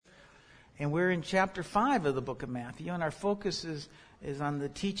And we're in chapter 5 of the book of Matthew, and our focus is on the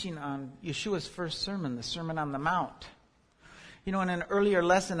teaching on Yeshua's first sermon, the Sermon on the Mount. You know, in an earlier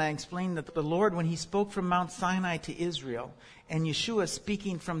lesson, I explained that the Lord, when he spoke from Mount Sinai to Israel, and Yeshua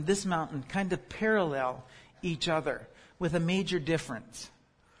speaking from this mountain, kind of parallel each other with a major difference.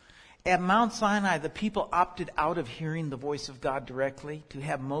 At Mount Sinai, the people opted out of hearing the voice of God directly to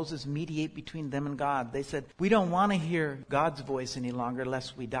have Moses mediate between them and God. They said, we don't want to hear God's voice any longer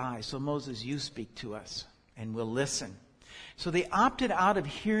lest we die. So Moses, you speak to us and we'll listen. So they opted out of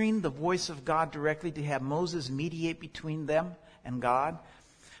hearing the voice of God directly to have Moses mediate between them and God.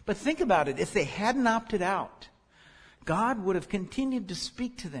 But think about it. If they hadn't opted out, God would have continued to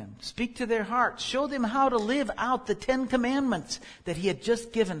speak to them, speak to their hearts, show them how to live out the 10 commandments that he had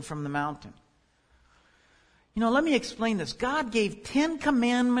just given from the mountain. You know, let me explain this. God gave 10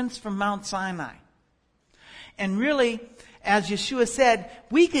 commandments from Mount Sinai. And really, as Yeshua said,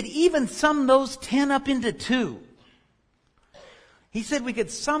 we could even sum those 10 up into 2. He said we could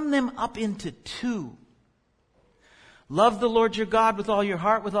sum them up into 2. Love the Lord your God with all your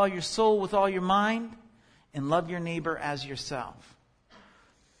heart, with all your soul, with all your mind. And love your neighbor as yourself.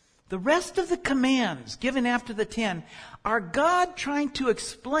 The rest of the commands given after the 10 are God trying to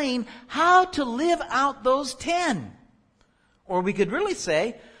explain how to live out those 10. Or we could really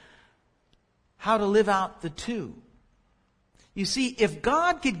say, how to live out the 2. You see, if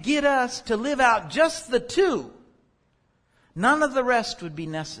God could get us to live out just the 2, none of the rest would be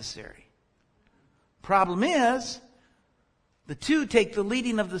necessary. Problem is, the 2 take the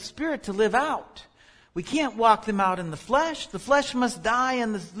leading of the Spirit to live out. We can't walk them out in the flesh. The flesh must die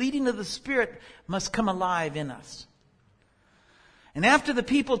and the leading of the Spirit must come alive in us. And after the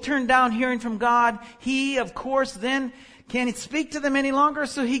people turn down hearing from God, he, of course, then can't speak to them any longer,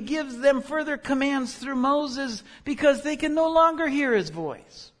 so he gives them further commands through Moses because they can no longer hear his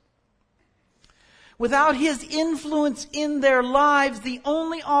voice. Without his influence in their lives, the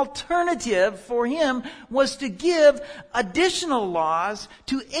only alternative for him was to give additional laws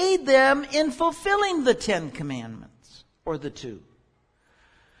to aid them in fulfilling the 10 commandments, or the 2.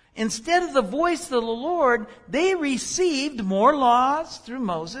 Instead of the voice of the Lord, they received more laws through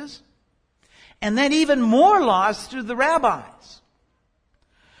Moses, and then even more laws through the rabbis.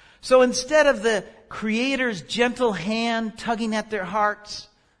 So instead of the Creator's gentle hand tugging at their hearts,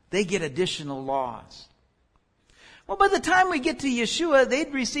 they get additional laws. Well, by the time we get to Yeshua,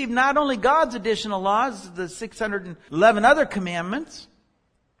 they'd received not only God's additional laws, the 611 other commandments,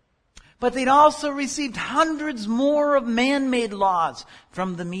 but they'd also received hundreds more of man-made laws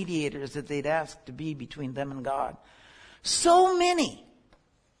from the mediators that they'd asked to be between them and God. So many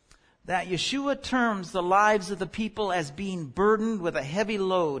that Yeshua terms the lives of the people as being burdened with a heavy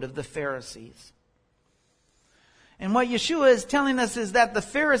load of the Pharisees. And what Yeshua is telling us is that the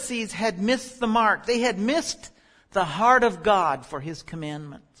Pharisees had missed the mark. They had missed the heart of God for his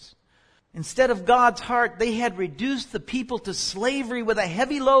commandments. Instead of God's heart, they had reduced the people to slavery with a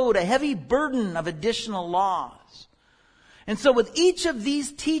heavy load, a heavy burden of additional laws. And so with each of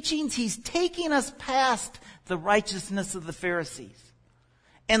these teachings, he's taking us past the righteousness of the Pharisees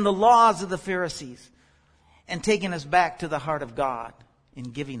and the laws of the Pharisees and taking us back to the heart of God in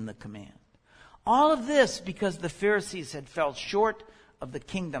giving the command. All of this because the Pharisees had fell short of the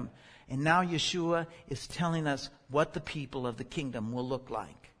kingdom. And now Yeshua is telling us what the people of the kingdom will look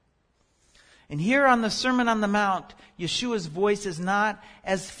like. And here on the Sermon on the Mount, Yeshua's voice is not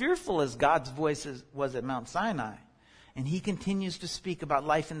as fearful as God's voice was at Mount Sinai. And he continues to speak about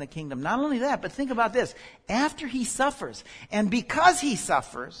life in the kingdom. Not only that, but think about this. After he suffers, and because he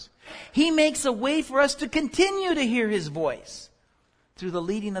suffers, he makes a way for us to continue to hear his voice through the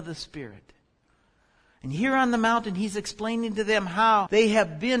leading of the Spirit. And here on the mountain, he's explaining to them how they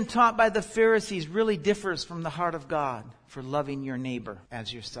have been taught by the Pharisees really differs from the heart of God for loving your neighbor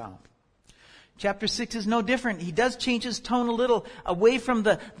as yourself. Chapter 6 is no different. He does change his tone a little away from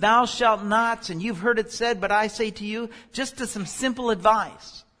the thou shalt nots and you've heard it said, but I say to you, just to some simple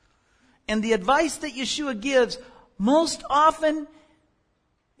advice. And the advice that Yeshua gives most often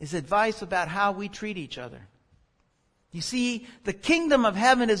is advice about how we treat each other. You see, the kingdom of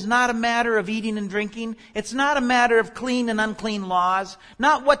heaven is not a matter of eating and drinking. It's not a matter of clean and unclean laws.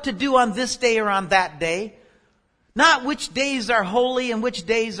 Not what to do on this day or on that day. Not which days are holy and which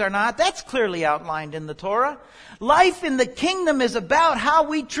days are not. That's clearly outlined in the Torah. Life in the kingdom is about how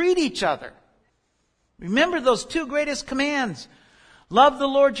we treat each other. Remember those 2 greatest commands. Love the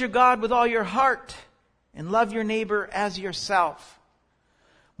Lord your God with all your heart and love your neighbor as yourself.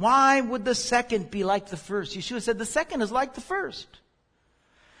 Why would the second be like the first? Yeshua said the second is like the first.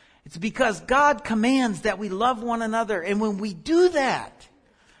 It's because God commands that we love one another. And when we do that,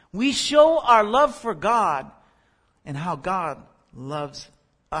 We show our love for God and how God loves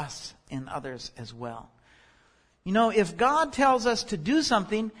us and others as well. You know, if God tells us to do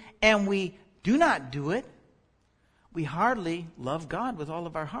something and we do not do it, we hardly love God with all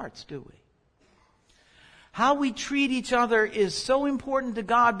of our hearts, do we? How we treat each other is so important to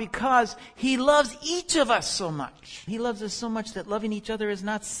God because He loves each of us so much. He loves us so much that loving each other is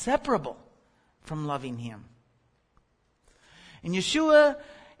not separable from loving Him. And Yeshua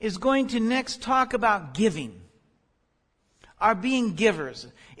is going to next talk about giving. Our being givers.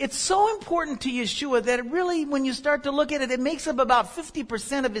 It's so important to Yeshua that it really, when you start to look at it, it makes up about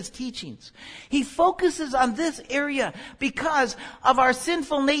 50% of His teachings. He focuses on this area because of our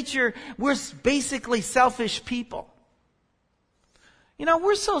sinful nature. We're basically selfish people. You know,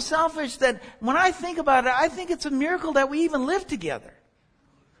 we're so selfish that when I think about it, I think it's a miracle that we even live together.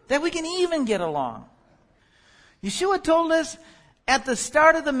 That we can even get along. Yeshua told us at the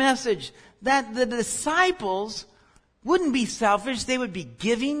start of the message that the disciples wouldn't be selfish. They would be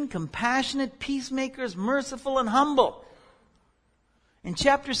giving, compassionate, peacemakers, merciful, and humble. And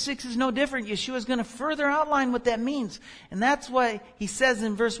chapter 6 is no different. Yeshua is going to further outline what that means. And that's why He says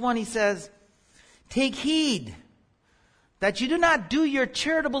in verse 1, He says, "Take heed that you do not do your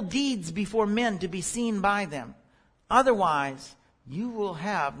charitable deeds before men to be seen by them. Otherwise, you will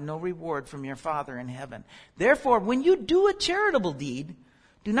have no reward from your Father in heaven. Therefore, when you do a charitable deed,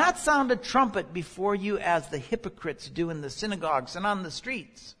 do not sound a trumpet before you as the hypocrites do in the synagogues and on the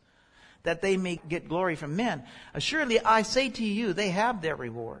streets, that they may get glory from men. Assuredly, I say to you, they have their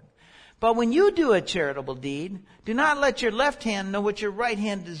reward. But when you do a charitable deed, do not let your left hand know what your right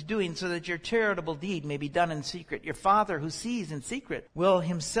hand is doing, so that your charitable deed may be done in secret. Your Father who sees in secret will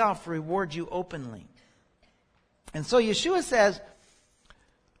Himself reward you openly." And so Yeshua says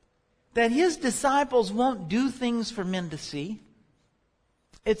that His disciples won't do things for men to see.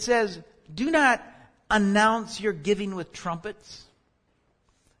 It says, do not announce your giving with trumpets.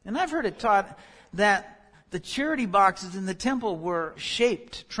 And I've heard it taught that the charity boxes in the temple were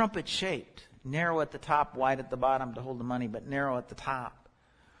shaped, trumpet shaped. Narrow at the top, wide at the bottom to hold the money, but narrow at the top.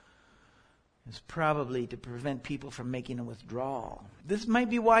 It's probably to prevent people from making a withdrawal. This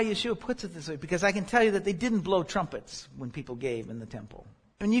might be why Yeshua puts it this way, because I can tell you that they didn't blow trumpets when people gave in the temple.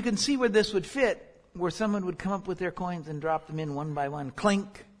 And you can see where this would fit, where someone would come up with their coins and drop them in one by one.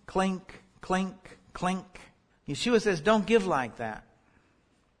 Clink, clink, clink, clink. Yeshua says, don't give like that.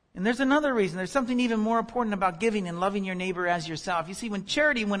 And there's another reason. There's something even more important about giving and loving your neighbor as yourself. You see, when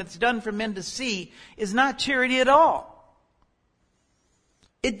charity, when it's done for men to see, is not charity at all.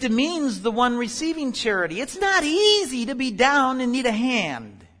 It demeans the one receiving charity. It's not easy to be down and need a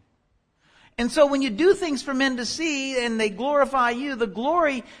hand. And so when you do things for men to see and they glorify you, the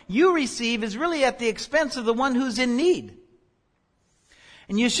glory you receive is really at the expense of the one who's in need.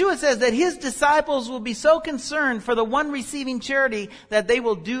 And Yeshua says that His disciples will be so concerned for the one receiving charity that they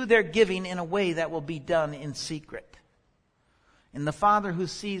will do their giving in a way that will be done in secret. And the Father who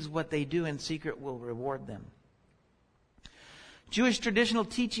sees what they do in secret will reward them. Jewish traditional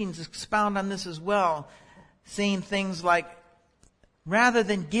teachings expound on this as well, saying things like, rather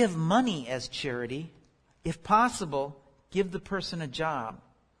than give money as charity, if possible, give the person a job,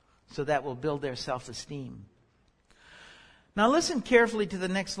 so that will build their self-esteem. Now listen carefully to the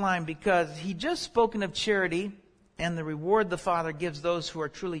next line, because He just spoken of charity and the reward the Father gives those who are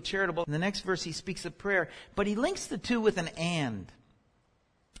truly charitable. In the next verse He speaks of prayer, but He links the two with an and.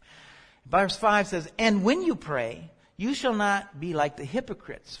 Verse 5 says, "And when you pray, you shall not be like the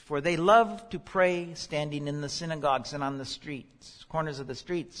hypocrites, for they love to pray standing in the synagogues and on the streets, corners of the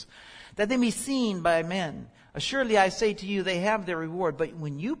streets, that they be seen by men. Assuredly, I say to you, they have their reward. But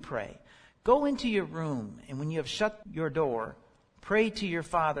when you pray, go into your room, and when you have shut your door, pray to your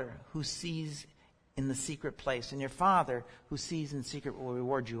Father who sees in the secret place, and your Father who sees in secret will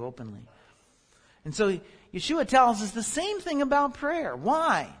reward you openly." And so Yeshua tells us the same thing about prayer.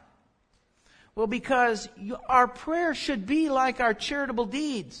 Why? Well, because our prayer should be like our charitable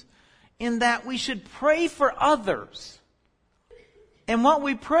deeds, in that we should pray for others. And what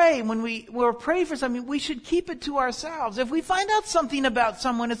we pray, when we're praying for something, we should keep it to ourselves. If we find out something about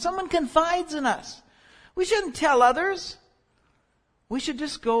someone, if someone confides in us, we shouldn't tell others. We should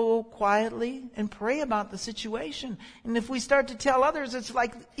just go quietly and pray about the situation. And if we start to tell others, it's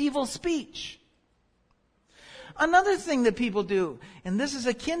like evil speech. Another thing that people do, and this is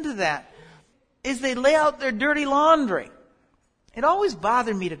akin to that, is they lay out their dirty laundry. It always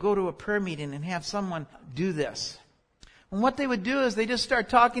bothered me to go to a prayer meeting and have someone do this. And what they would do is they just start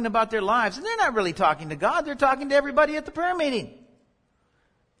talking about their lives. And they're not really talking to God. They're talking to everybody at the prayer meeting,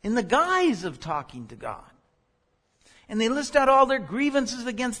 in the guise of talking to God. And they list out all their grievances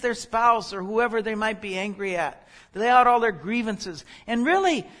against their spouse or whoever they might be angry at. They lay out all their grievances. And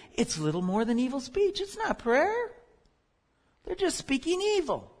really, it's little more than evil speech. It's not prayer. They're just speaking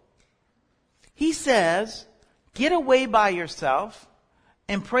evil. He says, get away by yourself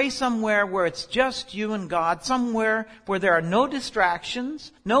and pray somewhere where it's just you and God, somewhere where there are no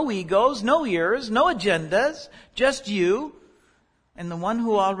distractions, no egos, no ears, no agendas, just you and the one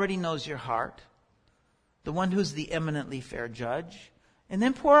who already knows your heart, the one who's the eminently fair judge, and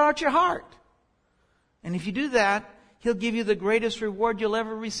then pour out your heart. And if you do that, He'll give you the greatest reward you'll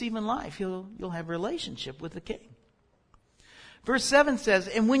ever receive in life. You'll have a relationship with the King. Verse 7 says,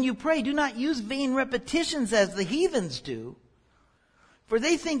 and when you pray, do not use vain repetitions as the heathens do, for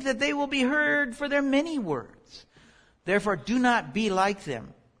they think that they will be heard for their many words. Therefore, do not be like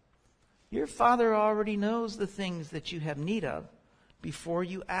them. Your Father already knows the things that you have need of before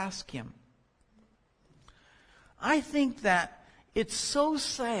you ask Him. I think that it's so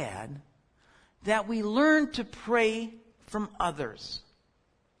sad that we learn to pray from others.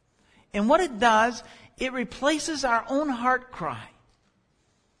 And what it does, it replaces our own heart cry.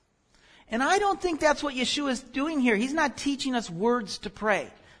 And I don't think that's what Yeshua is doing here. He's not teaching us words to pray.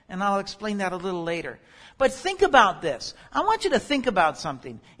 And I'll explain that a little later. But think about this. I want you to think about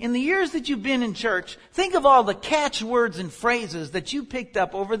something. In the years that you've been in church, think of all the catchwords and phrases that you picked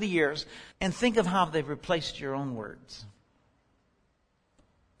up over the years, and think of how they've replaced your own words.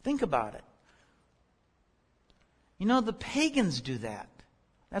 Think about it. You know, the pagans do that.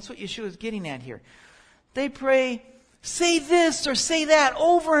 That's what Yeshua is getting at here. They pray, say this or say that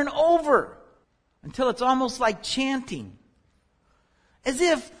over and over until it's almost like chanting. As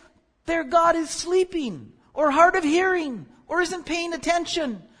if their God is sleeping or hard of hearing or isn't paying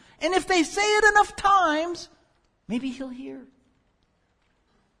attention. And if they say it enough times, maybe He'll hear.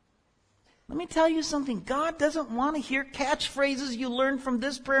 Let me tell you something. God doesn't want to hear catchphrases you learned from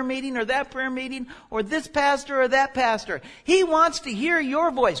this prayer meeting or that prayer meeting or this pastor or that pastor. He wants to hear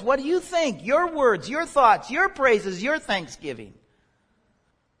your voice. What do you think? Your words, your thoughts, your praises, your thanksgiving.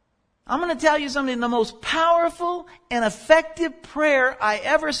 I'm going to tell you something. The most powerful and effective prayer I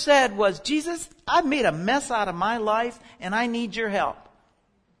ever said was, Jesus, I've made a mess out of my life and I need your help.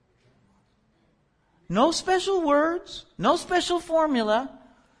 No special words, no special formula.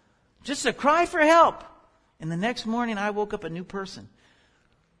 Just a cry for help. And the next morning I woke up a new person.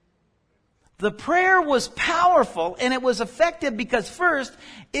 The prayer was powerful and it was effective because first,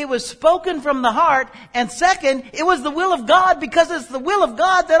 it was spoken from the heart. And second, it was the will of God because it's the will of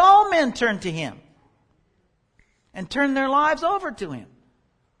God that all men turn to Him. And turn their lives over to Him.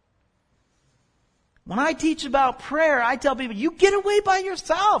 When I teach about prayer, I tell people, you get away by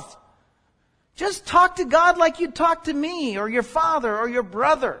yourself. Just talk to God like you talk to me or your father or your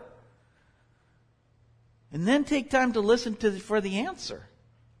brother. And then take time to listen for the answer.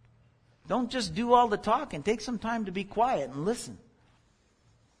 Don't just do all the talking. Take some time to be quiet and listen.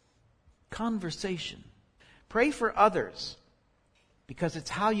 Conversation. Pray for others because it's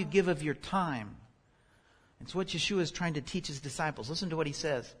how you give of your time. It's what Yeshua is trying to teach His disciples. Listen to what He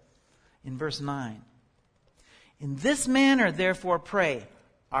says in verse 9. In this manner, therefore, pray,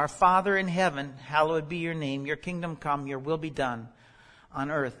 Our Father in heaven, hallowed be your name. Your kingdom come, your will be done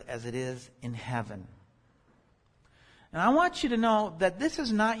on earth as it is in heaven. And I want you to know that this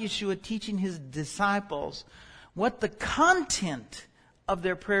is not Yeshua teaching His disciples what the content of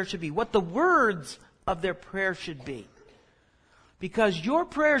their prayer should be, what the words of their prayer should be. Because your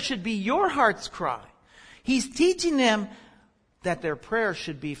prayer should be your heart's cry. He's teaching them that their prayer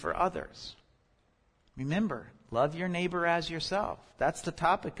should be for others. Remember, love your neighbor as yourself. That's the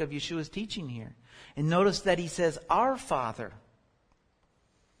topic of Yeshua's teaching here. And notice that He says, Our Father.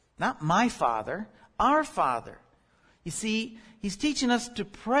 Not my Father, our Father. You see, He's teaching us to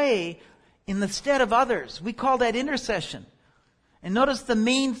pray in the stead of others. We call that intercession. And notice the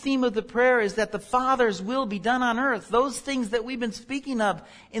main theme of the prayer is that the Father's will be done on earth. Those things that we've been speaking of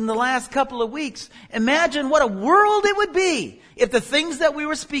in the last couple of weeks. Imagine what a world it would be if the things that we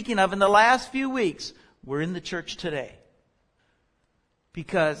were speaking of in the last few weeks were in the church today.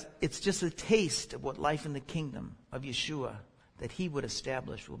 Because it's just a taste of what life in the kingdom of Yeshua that He would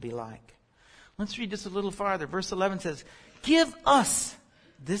establish will be like. Let's read just a little farther. Verse 11 says, Give us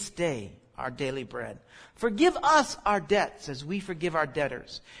this day our daily bread. Forgive us our debts as we forgive our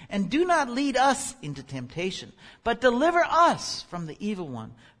debtors. And do not lead us into temptation, but deliver us from the evil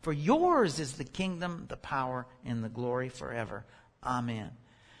one. For yours is the kingdom, the power, and the glory forever. Amen.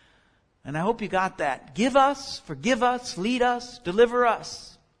 And I hope you got that. Give us, forgive us, lead us, deliver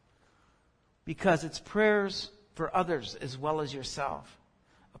us. Because it's prayers for others as well as yourself.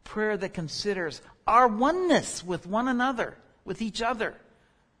 A prayer that considers our oneness with one another, with each other.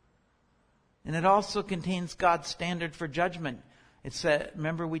 And it also contains God's standard for judgment. It's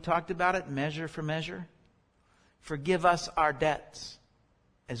remember we talked about it, measure for measure. Forgive us our debts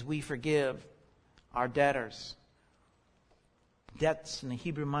as we forgive our debtors. Debts in the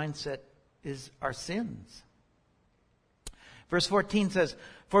Hebrew mindset is our sins. Verse 14 says,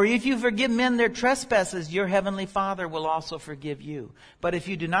 for if you forgive men their trespasses, your heavenly Father will also forgive you. But if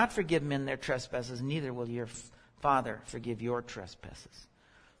you do not forgive men their trespasses, neither will your Father forgive your trespasses.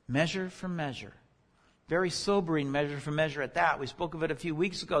 Measure for measure. Very sobering measure for measure at that. We spoke of it a few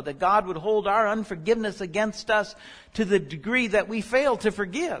weeks ago, that God would hold our unforgiveness against us to the degree that we fail to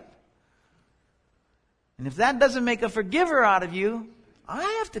forgive. And if that doesn't make a forgiver out of you, I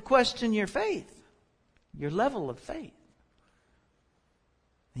have to question your faith, your level of faith.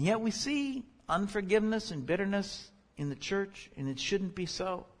 And yet we see unforgiveness and bitterness in the church, and it shouldn't be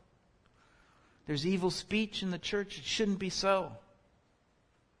so. There's evil speech in the church. It shouldn't be so.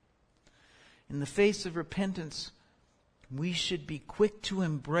 In the face of repentance, we should be quick to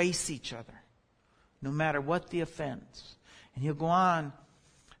embrace each other, no matter what the offense. And he'll go on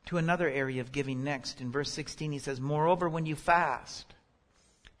to another area of giving next. In verse 16 he says, moreover, when you fast,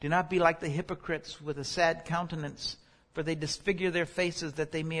 do not be like the hypocrites with a sad countenance, for they disfigure their faces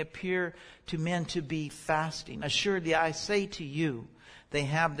that they may appear to men to be fasting. Assuredly, I say to you, they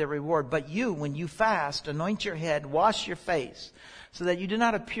have their reward. But you, when you fast, anoint your head, wash your face, so that you do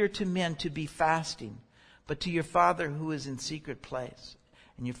not appear to men to be fasting, but to your Father who is in secret place.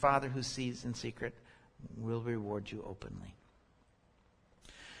 And your Father who sees in secret will reward you openly.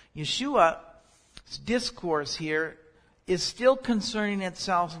 Yeshua's discourse here is still concerning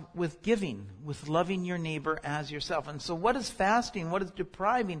itself with giving, with loving your neighbor as yourself. And so what does fasting, what does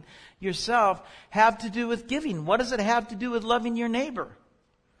depriving yourself have to do with giving? What does it have to do with loving your neighbor?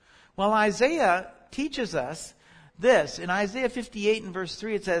 Well, Isaiah teaches us this. In Isaiah 58 and verse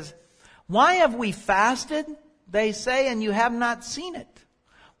 3 it says, why have we fasted, they say, and you have not seen it?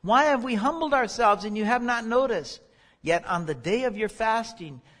 Why have we humbled ourselves and you have not noticed? Yet on the day of your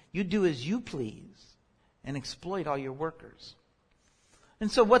fasting, you do as you please and exploit all your workers.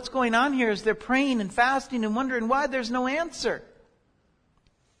 And so what's going on here is they're praying and fasting and wondering why there's no answer.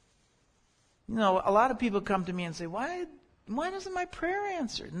 You know, a lot of people come to me and say, why isn't my prayer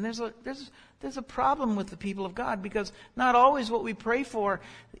answered? And there's a problem with the people of God, because not always what we pray for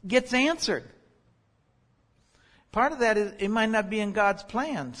gets answered. Part of that is it might not be in God's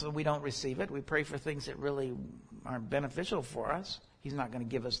plan, so we don't receive it. We pray for things that really aren't beneficial for us. He's not going to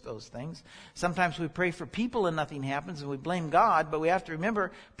give us those things. Sometimes we pray for people and nothing happens and we blame God, but we have to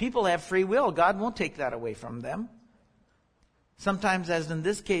remember people have free will. God won't take that away from them. Sometimes, as in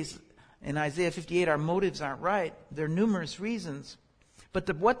this case, in Isaiah 58, our motives aren't right. There are numerous reasons.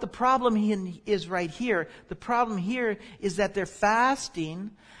 But what the problem is right here, the problem here is that they're fasting.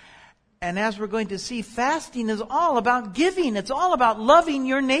 And as we're going to see, fasting is all about giving. It's all about loving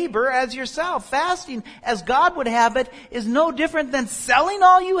your neighbor as yourself. Fasting, as God would have it, is no different than selling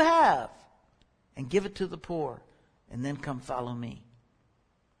all you have and give it to the poor and then come follow me.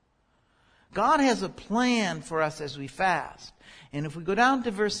 God has a plan for us as we fast. And if we go down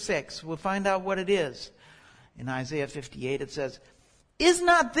to verse 6, we'll find out what it is. In Isaiah 58, it says, is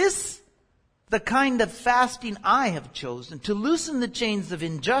not this the kind of fasting I have chosen, to loosen the chains of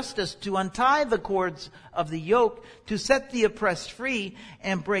injustice, to untie the cords of the yoke, to set the oppressed free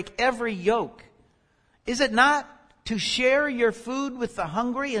and break every yoke? Is it not to share your food with the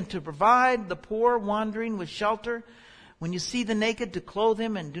hungry and to provide the poor wandering with shelter? When you see the naked, to clothe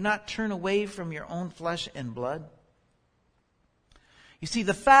him, and do not turn away from your own flesh and blood? You see,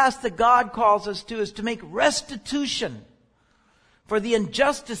 the fast that God calls us to is to make restitution for the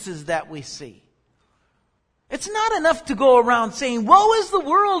injustices that we see. It's not enough to go around saying, woe is the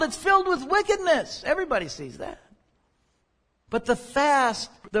world, it's filled with wickedness. Everybody sees that. But the fast,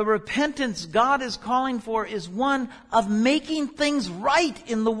 the repentance God is calling for is one of making things right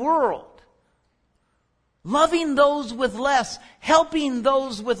in the world. Loving those with less, helping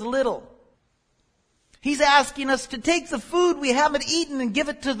those with little. He's asking us to take the food we haven't eaten and give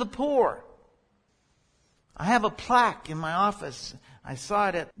it to the poor. I have a plaque in my office. I saw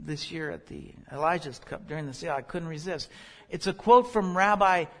it this year at the Elijah's Cup during the sale. I couldn't resist. It's a quote from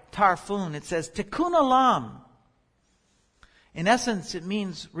Rabbi Tarfon. It says, Tikkun Olam. In essence, it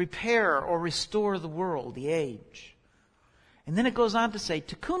means repair or restore the world, the age. And then it goes on to say,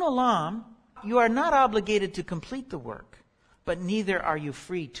 Tikkun Olam, you are not obligated to complete the work, but neither are you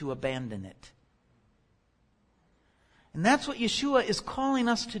free to abandon it. And that's what Yeshua is calling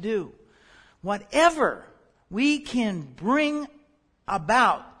us to do. Whatever we can bring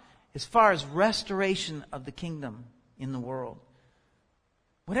about as far as restoration of the kingdom in the world.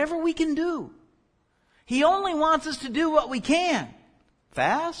 Whatever we can do. He only wants us to do what we can.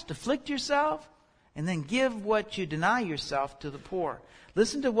 Fast, afflict yourself, and then give what you deny yourself to the poor.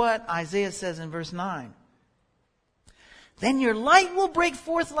 Listen to what Isaiah says in verse 9. Then your light will break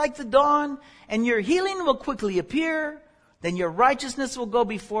forth like the dawn, and your healing will quickly appear. Then your righteousness will go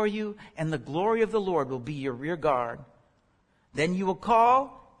before you, and the glory of the Lord will be your rear guard. Then you will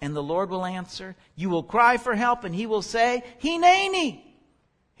call, and the Lord will answer. You will cry for help, and he will say, Hineni,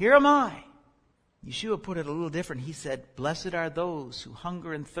 here am I. Yeshua put it a little different. He said, blessed are those who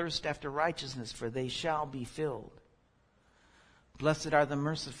hunger and thirst after righteousness, for they shall be filled. Blessed are the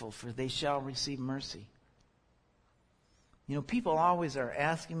merciful, for they shall receive mercy. You know, people always are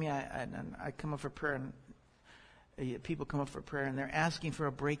asking me, I come up for prayer, and people come up for prayer, and they're asking for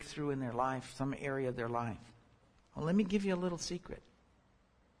a breakthrough in their life, some area of their life. Well, let me give you a little secret.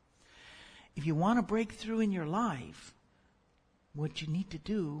 If you want a breakthrough in your life, what you need to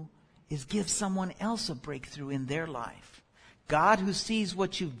do is give someone else a breakthrough in their life. God, who sees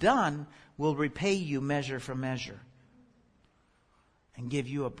what you've done, will repay you measure for measure and give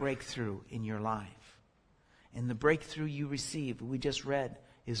you a breakthrough in your life. And the breakthrough you receive, we just read,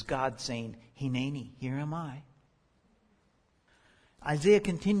 is God saying, Hineni, here am I. Isaiah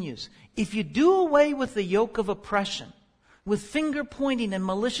continues, if you do away with the yoke of oppression, with finger pointing and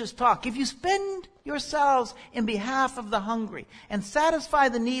malicious talk, if you spend yourselves in behalf of the hungry and satisfy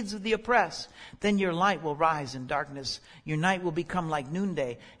the needs of the oppressed, then your light will rise in darkness. Your night will become like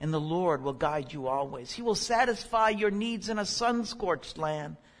noonday, and the Lord will guide you always. He will satisfy your needs in a sun-scorched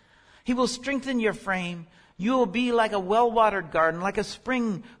land. He will strengthen your frame. You will be like a well-watered garden, like a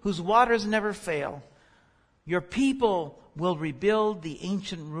spring whose waters never fail. Your people will rebuild the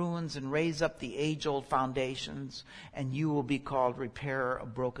ancient ruins and raise up the age-old foundations, and you will be called repairer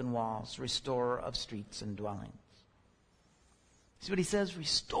of broken walls, restorer of streets and dwellings. See what he says?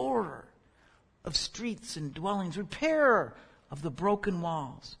 Restorer of streets and dwellings, repairer of the broken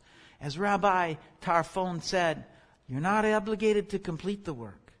walls. As Rabbi Tarfon said, you're not obligated to complete the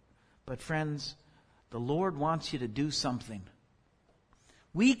work, but friends, the Lord wants you to do something.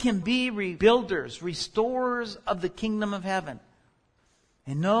 We can be rebuilders, restorers of the kingdom of heaven.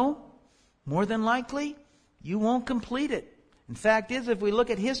 And no, more than likely, you won't complete it. In fact, if we look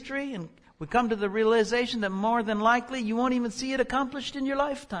at history and we come to the realization that more than likely you won't even see it accomplished in your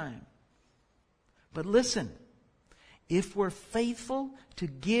lifetime. But listen, if we're faithful to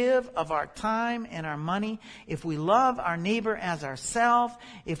give of our time and our money, if we love our neighbor as ourselves,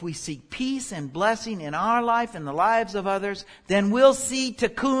 if we seek peace and blessing in our life and the lives of others, then we'll see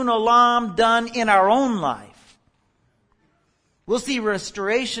Tikkun Olam done in our own life. We'll see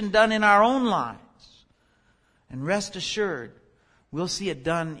restoration done in our own lives. And rest assured, we'll see it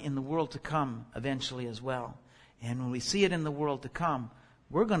done in the world to come eventually as well. And when we see it in the world to come,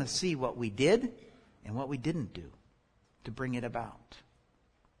 we're going to see what we did and what we didn't do to bring it about.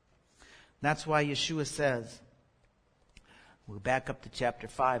 That's why Yeshua says, we'll back up to chapter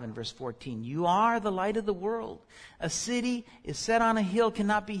 5 and verse 14. You are the light of the world. A city is set on a hill,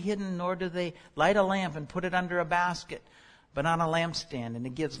 cannot be hidden, nor do they light a lamp and put it under a basket, but on a lampstand, and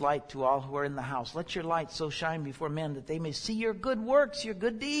it gives light to all who are in the house. Let your light so shine before men that they may see your good works, your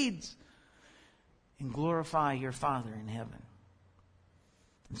good deeds, and glorify your Father in heaven.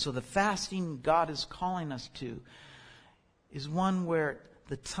 And so the fasting God is calling us to is one where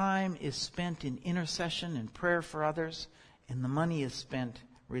the time is spent in intercession and prayer for others, and the money is spent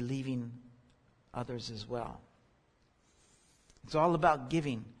relieving others as well. It's all about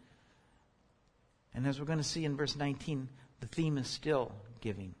giving. And as we're going to see in verse 19, the theme is still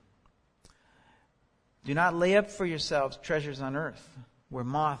giving. Do not lay up for yourselves treasures on earth, where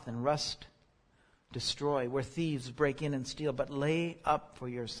moth and rust destroy, where thieves break in and steal, but lay up for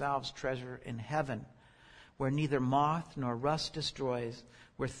yourselves treasure in heaven, where neither moth nor rust destroys,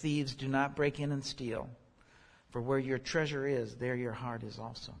 where thieves do not break in and steal. For where your treasure is, there your heart is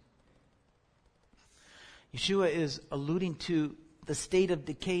also. Yeshua is alluding to the state of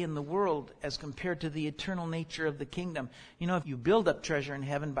decay in the world as compared to the eternal nature of the kingdom. You know, if you build up treasure in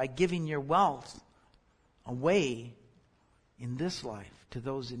heaven by giving your wealth away in this life to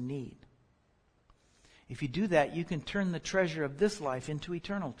those in need, if you do that, you can turn the treasure of this life into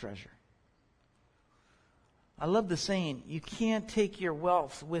eternal treasure. I love the saying, you can't take your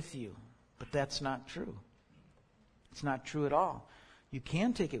wealth with you, but that's not true. It's not true at all. You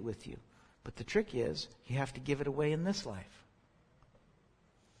can take it with you, but the trick is you have to give it away in this life.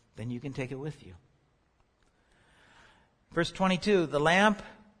 Then you can take it with you. Verse 22, the lamp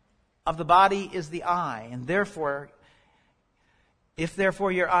of the body is the eye, and therefore If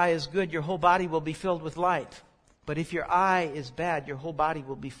therefore your eye is good, your whole body will be filled with light. But if your eye is bad, your whole body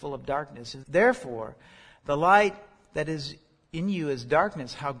will be full of darkness. Therefore, the light that is in you is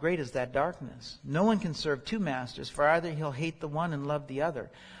darkness. How great is that darkness? No one can serve two masters, for either he'll hate the one and love the other,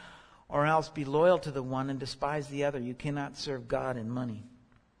 or else be loyal to the one and despise the other. You cannot serve God and money.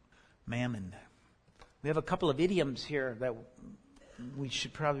 Mammon. We have a couple of idioms here that we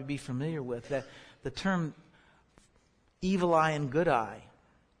should probably be familiar with. That the term evil eye and good eye.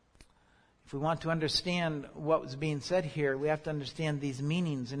 If we want to understand what was being said here, we have to understand these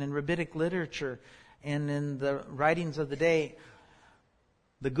meanings. And in rabbinic literature and in the writings of the day,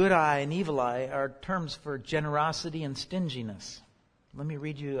 the good eye and evil eye are terms for generosity and stinginess. Let me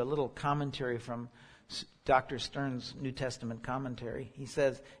read you a little commentary from Dr. Stern's New Testament commentary. He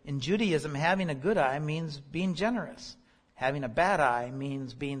says, in Judaism, having a good eye means being generous. Having a bad eye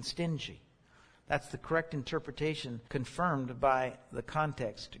means being stingy. That's the correct interpretation, confirmed by the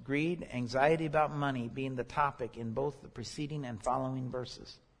context. Greed, anxiety about money being the topic in both the preceding and following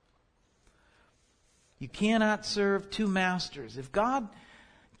verses. You cannot serve two masters. If God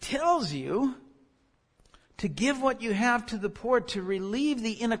tells you to give what you have to the poor, to relieve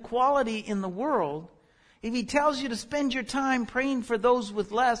the inequality in the world, if He tells you to spend your time praying for those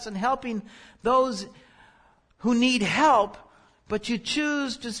with less and helping those who need help, but you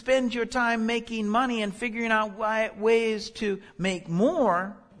choose to spend your time making money and figuring out ways to make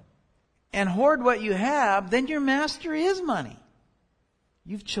more and hoard what you have, then your master is money.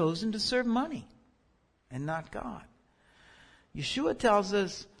 You've chosen to serve money and not God. Yeshua tells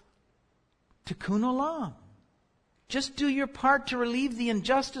us, tikkun olam. Just do your part to relieve the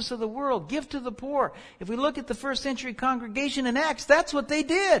injustice of the world. Give to the poor. If we look at the first century congregation in Acts, that's what they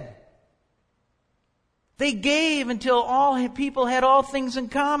did. They gave until all people had all things in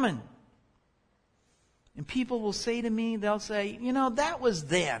common. And people will say to me, they'll say, that was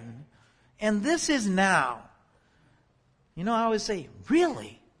then, and this is now. I always say,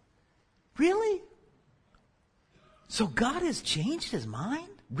 really? Really? So God has changed His mind?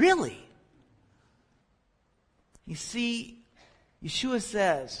 Really? You see, Yeshua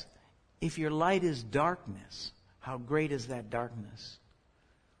says, if your light is darkness, how great is that darkness?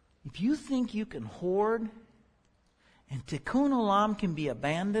 If you think you can hoard and tikkun olam can be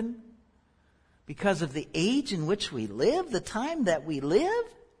abandoned because of the age in which we live, the time that we live,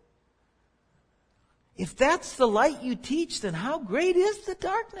 if that's the light you teach, then how great is the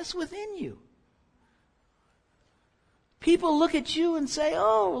darkness within you? People look at you and say,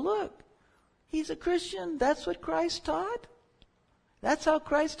 oh, look, he's a Christian. That's what Christ taught. That's how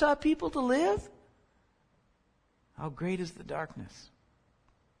Christ taught people to live. How great is the darkness?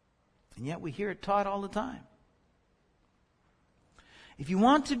 And yet we hear it taught all the time. If you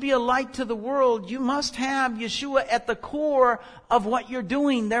want to be a light to the world, you must have Yeshua at the core of what you're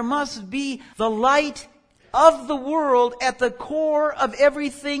doing. There must be the light of the world at the core of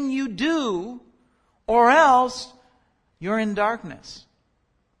everything you do, or else you're in darkness.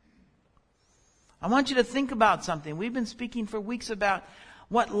 I want you to think about something. We've been speaking for weeks about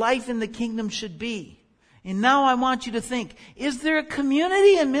what life in the kingdom should be. And now I want you to think, is there a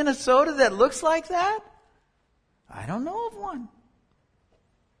community in Minnesota that looks like that? I don't know of one.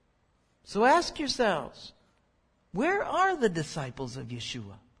 So ask yourselves, where are the disciples of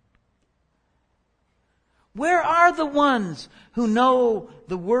Yeshua? Where are the ones who know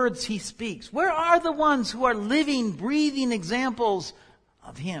the words He speaks? Where are the ones who are living, breathing examples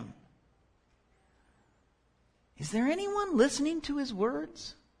of Him? Is there anyone listening to His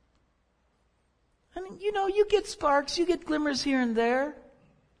words? I mean, you get sparks, you get glimmers here and there.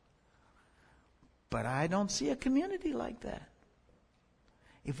 But I don't see a community like that.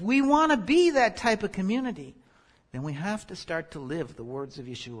 If we want to be that type of community, then we have to start to live the words of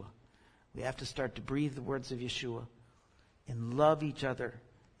Yeshua. We have to start to breathe the words of Yeshua and love each other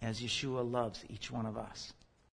as Yeshua loves each one of us.